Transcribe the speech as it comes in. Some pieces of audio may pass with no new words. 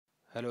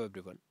Hello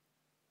everyone,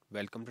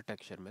 welcome to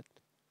Tech Sharmit.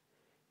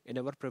 In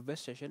our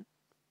previous session,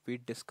 we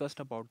discussed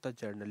about the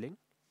journaling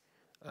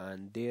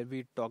and there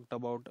we talked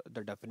about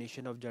the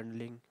definition of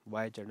journaling,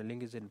 why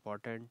journaling is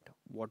important,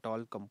 what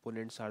all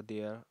components are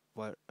there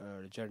for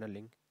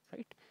journaling,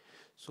 right?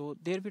 So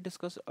there we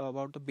discussed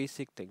about the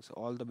basic things,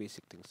 all the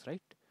basic things,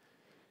 right?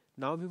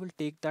 Now we will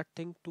take that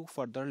thing to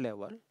further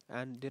level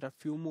and there are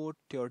few more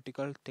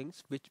theoretical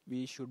things which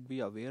we should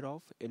be aware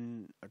of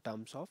in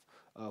terms of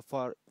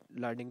for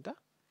learning the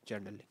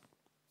journaling.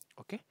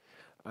 Okay,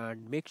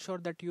 and make sure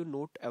that you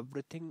note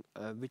everything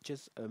which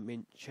is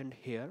mentioned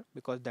here,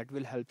 because that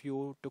will help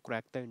you to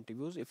crack the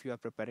interviews if you are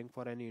preparing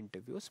for any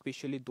interview,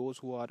 especially those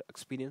who are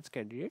experienced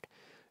candidate.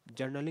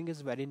 Journaling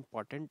is very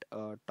important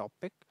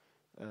topic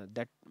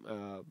that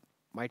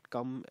might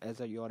come as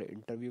your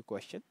interview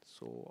question,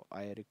 so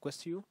I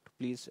request you to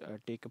please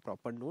take a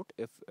proper note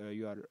if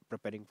you are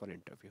preparing for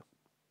interview.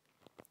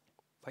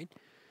 Fine.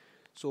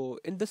 So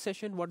in this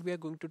session, what we are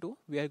going to do,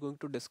 we are going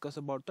to discuss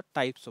about the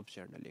types of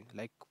journaling,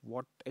 like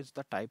what is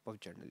the type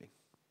of journaling,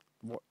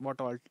 what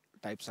all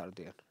types are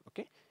there.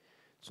 Okay,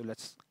 so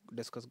let's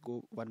discuss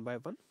go one by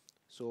one.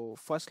 So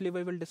firstly,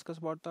 we will discuss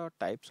about the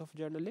types of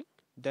journaling.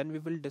 Then we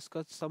will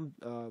discuss some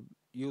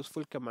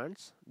useful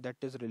commands that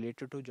is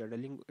related to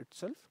journaling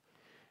itself.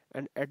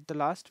 And at the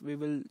last, we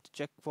will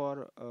check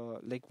for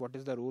like what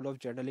is the role of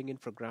journaling in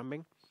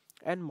programming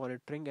and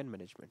monitoring and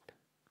management.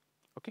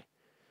 Okay.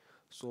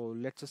 So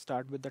let's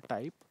start with the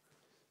type.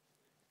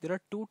 There are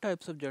two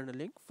types of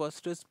journaling.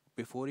 First is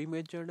before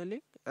image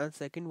journaling and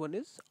second one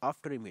is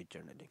after image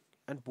journaling.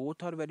 And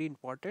both are very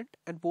important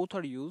and both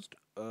are used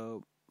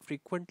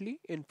frequently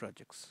in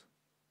projects.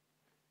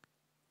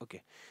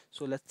 Okay,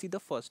 so let's see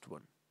the first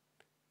one.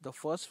 The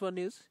first one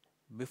is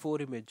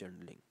before image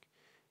journaling.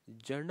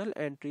 Journal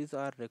entries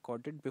are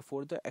recorded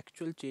before the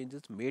actual change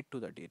is made to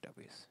the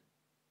database.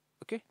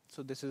 Okay,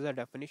 so this is a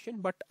definition,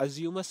 but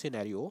assume a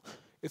scenario.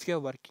 If you are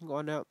working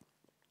on a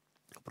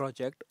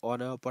project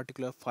on a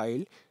particular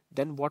file,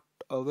 then what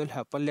will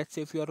happen? Let's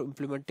say if you are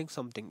implementing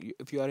something,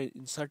 if you are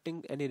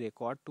inserting any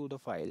record to the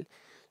file,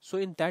 so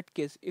in that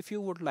case, if you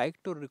would like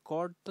to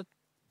record the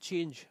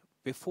change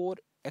before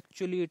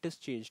actually it is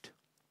changed,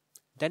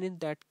 then in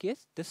that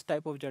case this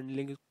type of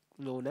journaling is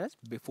known as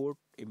before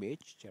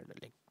image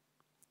journaling.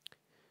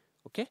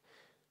 Okay,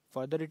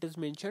 further it is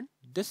mentioned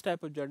this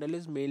type of journal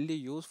is mainly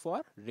used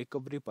for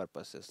recovery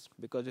purposes,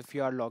 because if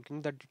you are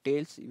logging the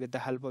details with the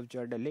help of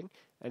journaling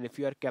and if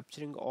you are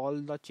capturing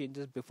all the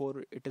changes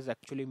before it is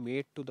actually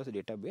made to the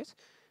database,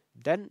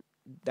 then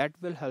that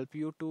will help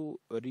you to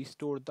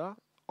restore the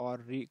or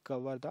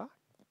recover the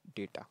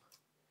data.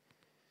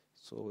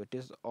 So it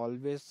is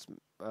always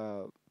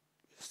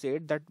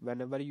said that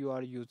whenever you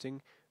are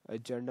using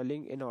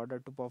journaling in order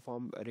to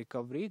perform a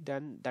recovery,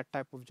 then that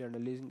type of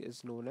journaling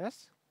is known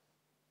as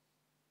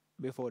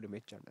before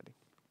image journaling.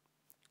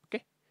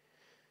 Okay,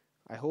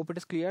 I hope it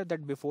is clear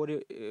that before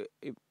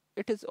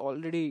it is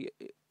already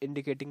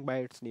indicating by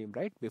its name,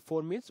 right?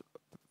 Before means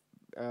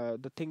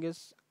the thing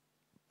is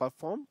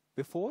performed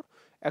before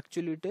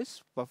actually it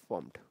is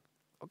performed.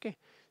 Okay,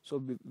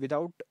 so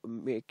without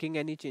making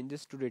any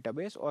changes to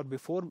database or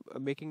before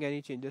making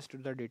any changes to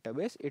the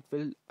database, it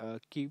will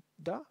keep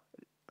the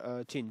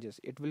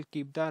changes, it will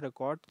keep the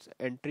records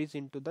entries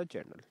into the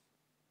journal.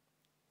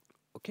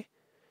 Okay,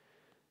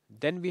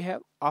 then we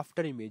have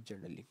after image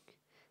journaling.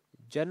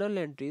 Journal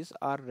entries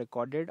are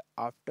recorded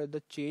after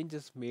the change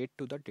is made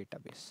to the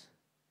database.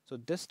 So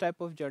this type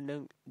of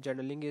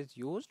journaling is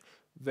used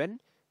when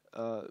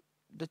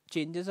the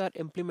changes are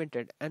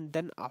implemented, and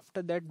then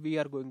after that we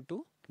are going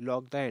to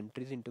log the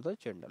entries into the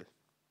journal.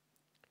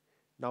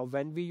 Now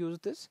when we use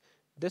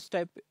this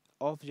type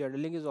of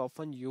journaling is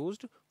often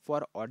used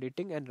for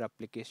auditing and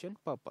replication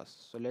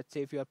purpose. So let's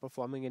say if you are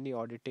performing any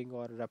auditing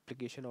or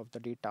replication of the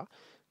data,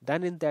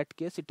 then in that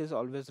case it is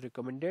always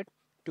recommended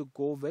to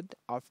go with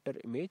after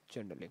image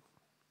journaling.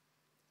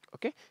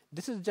 Okay,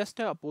 this is just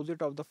a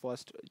opposite of the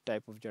first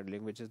type of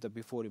journaling, which is the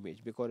before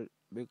image,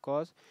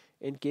 because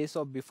in case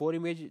of before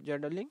image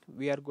journaling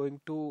we are going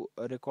to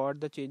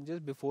record the changes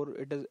before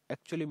it is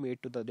actually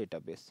made to the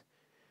database,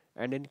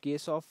 and in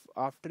case of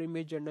after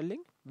image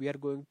journaling we are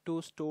going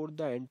to store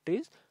the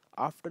entries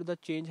after the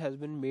change has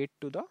been made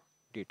to the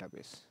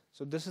database.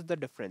 So this is the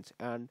difference.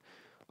 And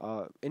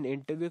in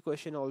interview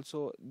question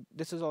also,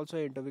 this is also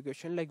an interview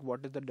question, like what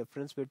is the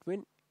difference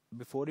between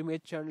before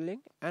image journaling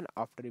and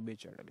after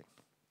image journaling.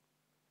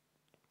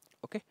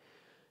 Okay,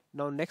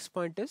 now next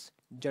point is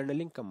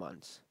journaling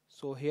commands.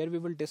 So here we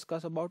will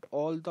discuss about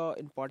all the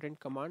important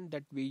command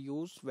that we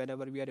use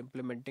whenever we are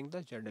implementing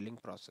the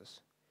journaling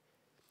process.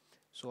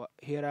 So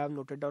here I have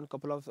noted down a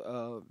couple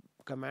of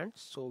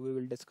commands, so we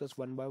will discuss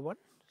one by one.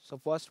 So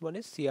first one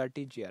is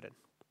CRTJRN.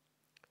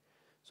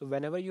 So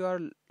whenever you are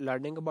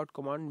learning about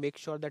command, make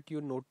sure that you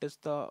notice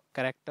the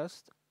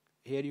characters.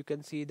 Here you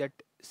can see that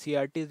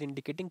CRT is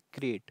indicating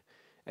create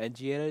and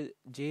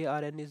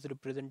JRN is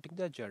representing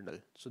the journal.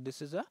 So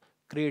this is a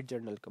create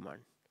journal command.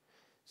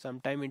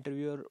 Sometime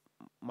interviewer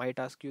might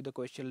ask you the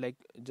question like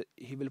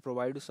he will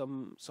provide you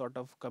some sort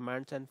of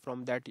commands, and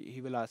from that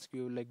he will ask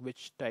you like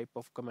which type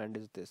of command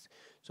is this.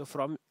 So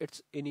from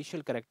its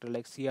initial character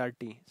like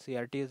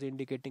CRT is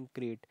indicating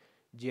create,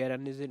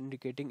 JRN is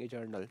indicating a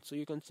journal. So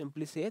you can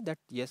simply say that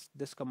yes,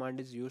 this command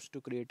is used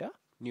to create a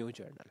new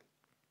journal.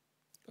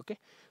 Okay,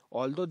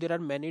 although there are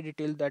many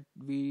details that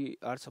we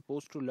are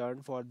supposed to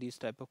learn for these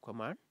type of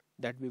command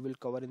that we will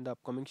cover in the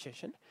upcoming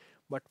session,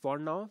 but for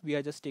now we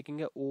are just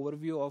taking an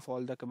overview of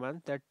all the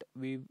commands that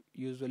we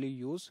usually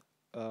use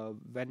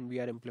when we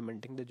are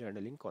implementing the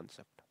journaling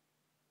concept.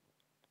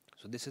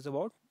 So this is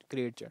about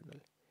create journal.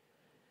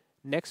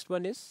 Next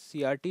one is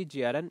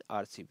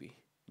CRTJRNRCV,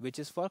 which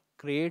is for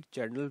create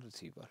journal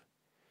receiver.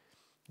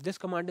 This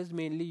command is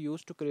mainly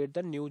used to create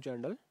the new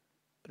journal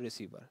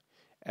receiver.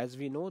 As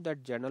we know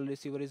that journal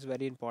receiver is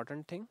very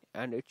important thing,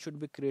 and it should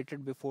be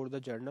created before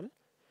the journal.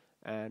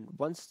 And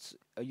once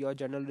your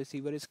journal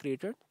receiver is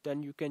created,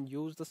 then you can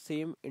use the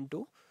same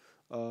into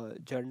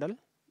journal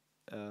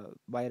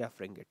by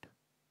referring it.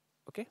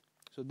 Okay,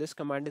 so this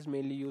command is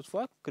mainly used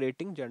for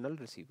creating journal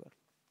receiver.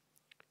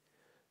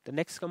 The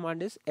next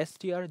command is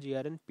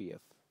STRJRNPF,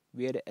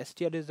 where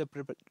STR is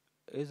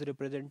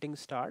representing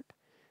start,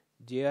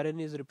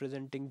 JRN is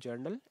representing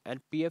journal,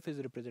 and PF is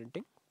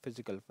representing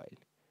physical file.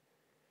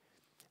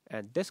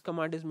 And this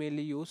command is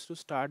mainly used to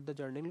start the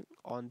journaling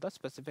on the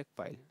specific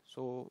file.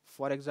 So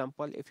for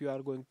example, if you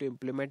are going to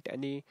implement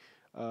any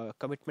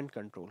commitment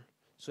control,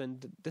 so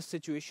in this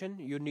situation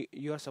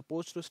you are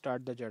supposed to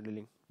start the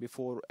journaling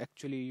before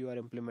actually you are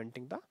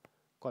implementing the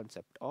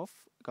concept of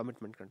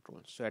commitment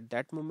control. So at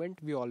that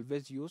moment we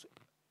always use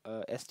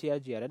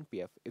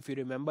STRJRNPF. If you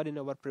remember, in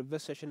our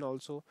previous session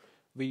also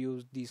we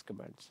used these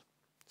commands,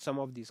 some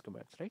of these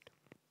commands, right?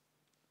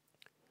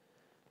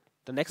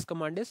 The next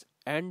command is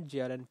end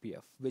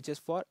JRNPF, which is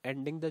for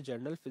ending the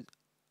journal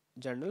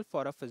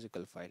for a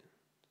physical file.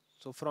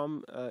 So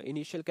from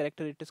initial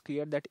character it is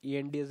clear that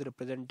END is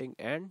representing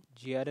end,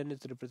 JRN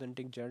is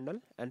representing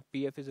journal, and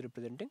PF is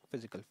representing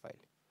physical file.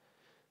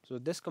 So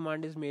this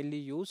command is mainly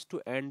used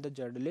to end the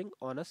journaling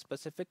on a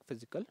specific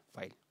physical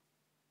file.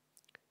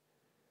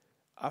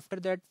 After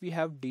that we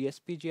have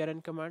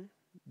DSPJRN command.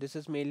 This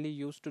is mainly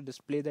used to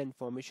display the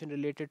information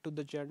related to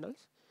the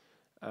journals,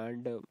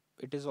 and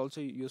it is also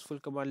a useful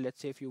command.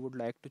 Let's say if you would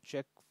like to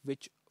check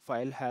which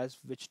file has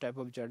which type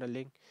of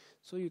journaling,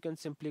 so you can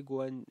simply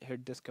go and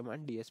hit this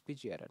command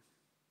DSPJRN.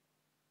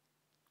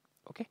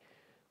 Okay,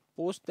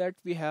 post that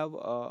we have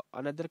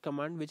another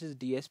command which is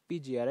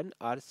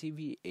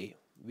DSPJRNRCV,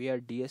 where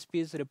DSP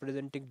is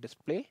representing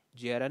display,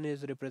 JRN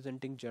is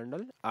representing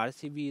journal,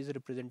 RCV is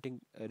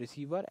representing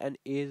receiver, and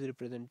A is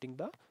representing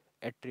the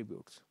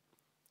attributes.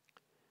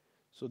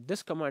 So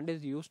this command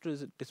is used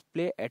to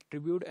display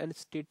attribute and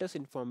status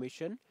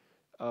information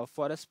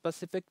for a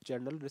specific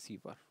journal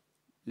receiver.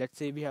 Let's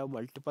say we have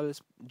multiple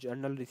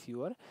journal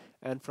receiver,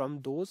 and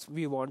from those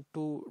we want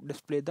to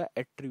display the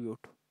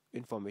attribute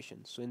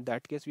information. So in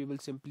that case we will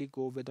simply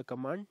go with the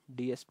command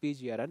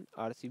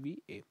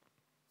DSPJRNRCV,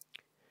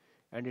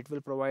 and it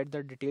will provide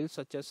the details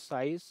such as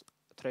size,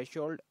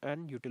 threshold,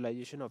 and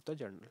utilization of the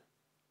journal.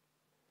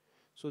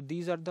 So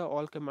these are the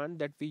all commands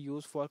that we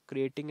use for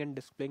creating and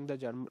displaying the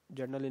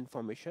journal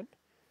information.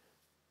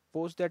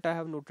 Post that I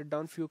have noted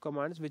down few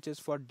commands which is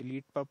for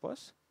delete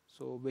purpose,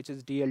 so which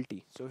is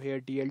DLT. So here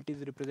DLT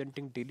is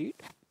representing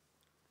delete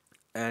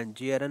and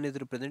JRN is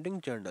representing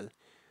journal.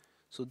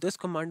 So this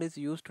command is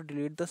used to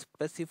delete the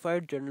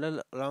specified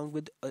journal along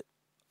with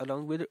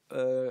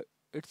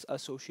its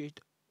associate.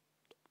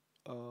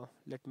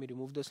 Let me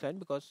remove this line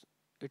because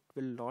it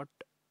will not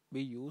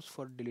be used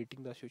for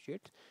deleting the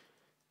associates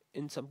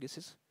in some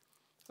cases.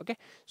 Okay,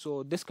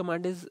 so this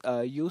command is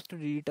used to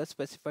delete a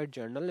specified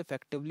journal,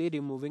 effectively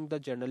removing the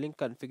journaling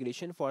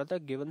configuration for the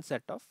given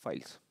set of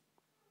files.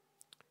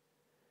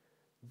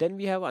 Then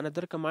we have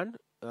another command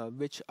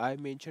which I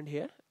mentioned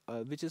here,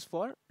 which is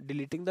for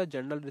deleting the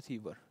journal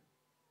receiver,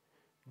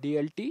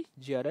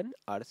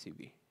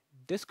 DLTJRNRCV.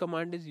 This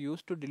command is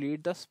used to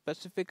delete the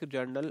specific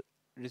journal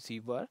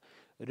receiver,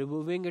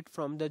 removing it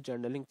from the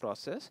journaling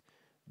process.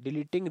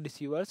 Deleting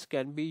receivers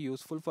can be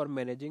useful for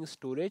managing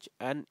storage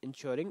and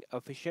ensuring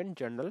efficient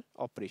journaling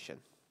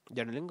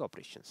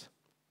operations.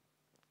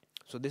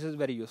 So this is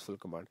very useful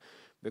command,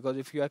 because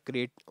if you are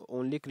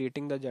only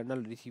creating the journal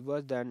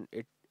receivers, then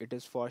it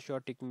is for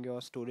sure taking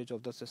your storage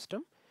of the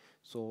system.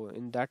 So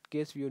in that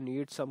case you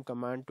need some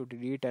command to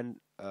delete and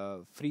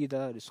free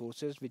the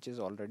resources which is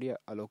already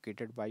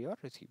allocated by your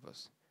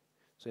receivers.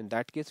 So in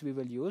that case we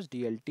will use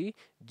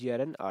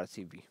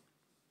DLTJRNRCV.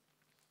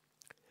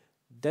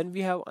 Then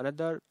we have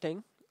another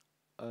thing.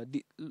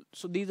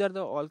 So these are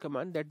the all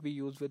commands that we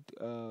use with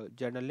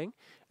journaling,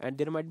 and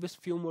there might be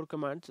few more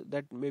commands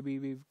that maybe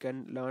we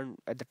can learn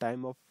at the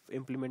time of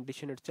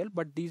implementation itself,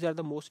 but these are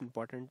the most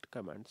important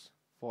commands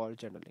for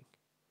journaling.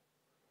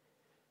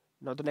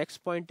 Now the next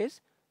point is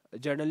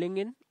journaling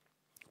in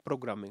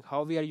programming,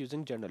 how we are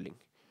using journaling.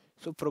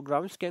 So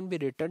programs can be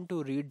written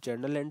to read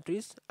journal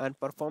entries and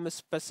perform a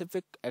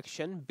specific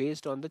action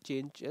based on the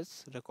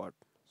changes record.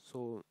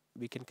 So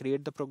we can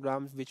create the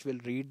programs which will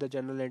read the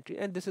journal entry,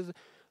 and this is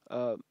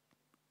uh,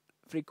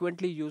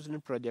 frequently used in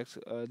projects.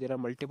 There are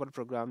multiple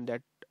programs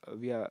that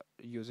we are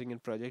using in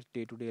projects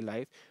day-to-day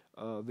life,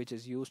 which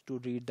is used to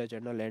read the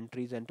journal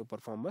entries and to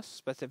perform a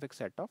specific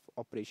set of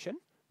operation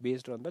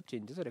based on the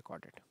changes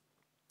recorded.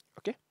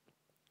 Okay.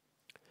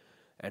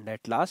 And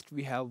at last,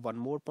 we have one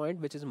more point,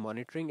 which is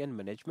monitoring and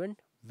management.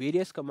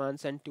 Various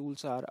commands and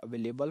tools are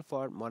available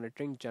for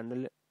monitoring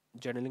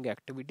journaling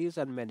activities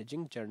and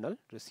managing journal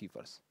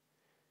receivers.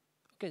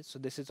 Okay, so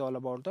this is all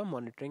about the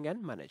monitoring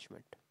and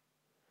management.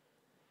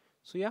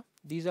 So yeah,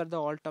 these are the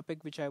all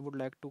topic which I would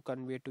like to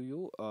convey to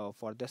you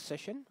for this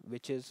session,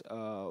 which is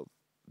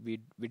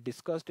we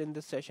discussed in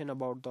this session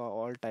about the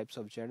all types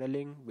of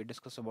journaling. We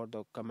discussed about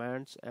the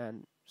commands,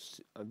 and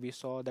we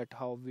saw that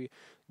how we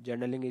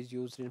journaling is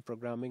used in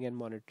programming and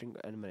monitoring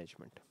and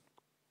management.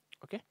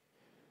 Okay,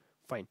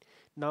 fine.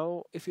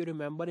 Now, if you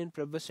remember, in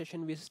previous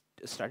session we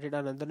started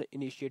another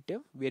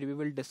initiative where we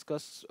will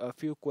discuss a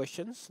few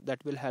questions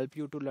that will help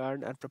you to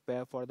learn and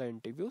prepare for the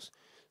interviews.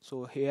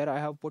 So here I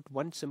have put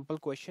one simple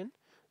question.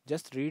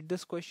 Just read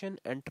this question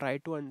and try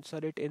to answer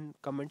it in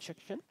comment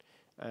section,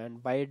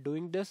 and by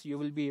doing this you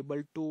will be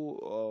able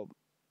to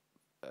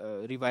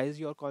revise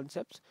your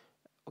concepts.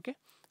 Okay,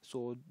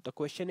 so the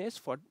question is,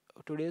 for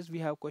today's we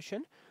have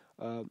question,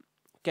 uh,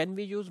 can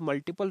we use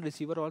multiple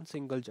receiver on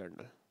single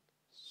journal?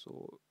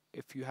 So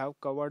if you have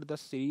covered the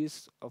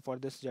series for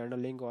this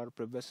journaling or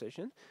previous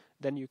session,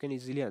 then you can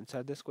easily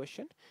answer this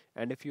question.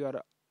 And if you are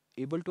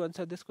able to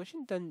answer this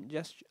question, then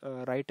just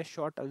write a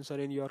short answer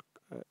in your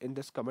in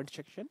this comment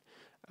section.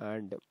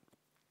 And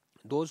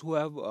those who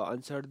have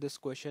answered this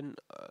question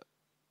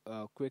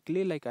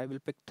quickly, like I will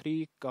pick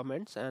 3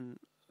 comments, and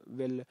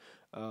will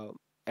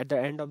at the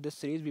end of this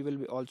series we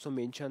will also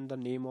mention the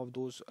name of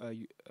those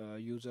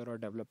user or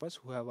developers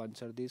who have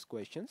answered these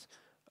questions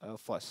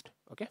first.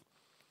 Okay,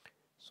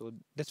 so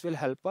this will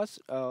help us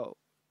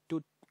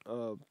to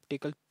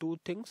tackle 2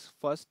 things: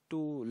 first,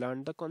 to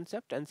learn the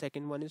concept, and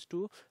second one is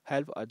to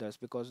help others,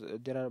 because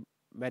there are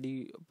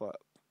many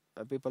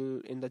people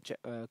in the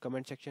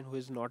comment section who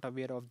is not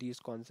aware of these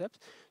concepts.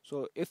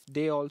 So if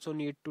they also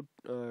need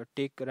to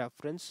take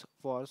reference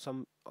for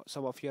some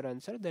of your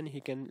answer, then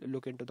he can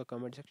look into the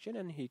comment section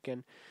and he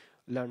can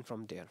learn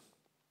from there.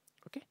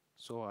 Okay,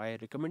 so I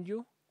recommend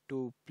you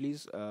to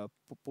please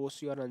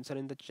post your answer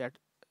in the chat,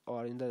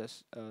 or in the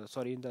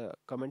sorry, in the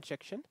comment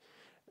section.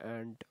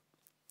 And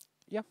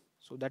yeah,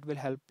 so that will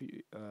help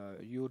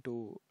you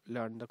to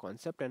learn the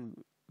concept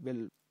and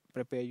will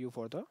prepare you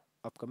for the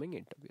upcoming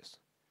interviews.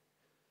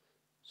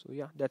 So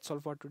yeah, that's all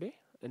for today.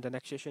 In the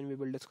next session we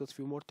will discuss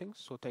few more things.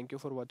 So thank you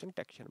for watching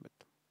Tech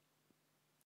Sharmit.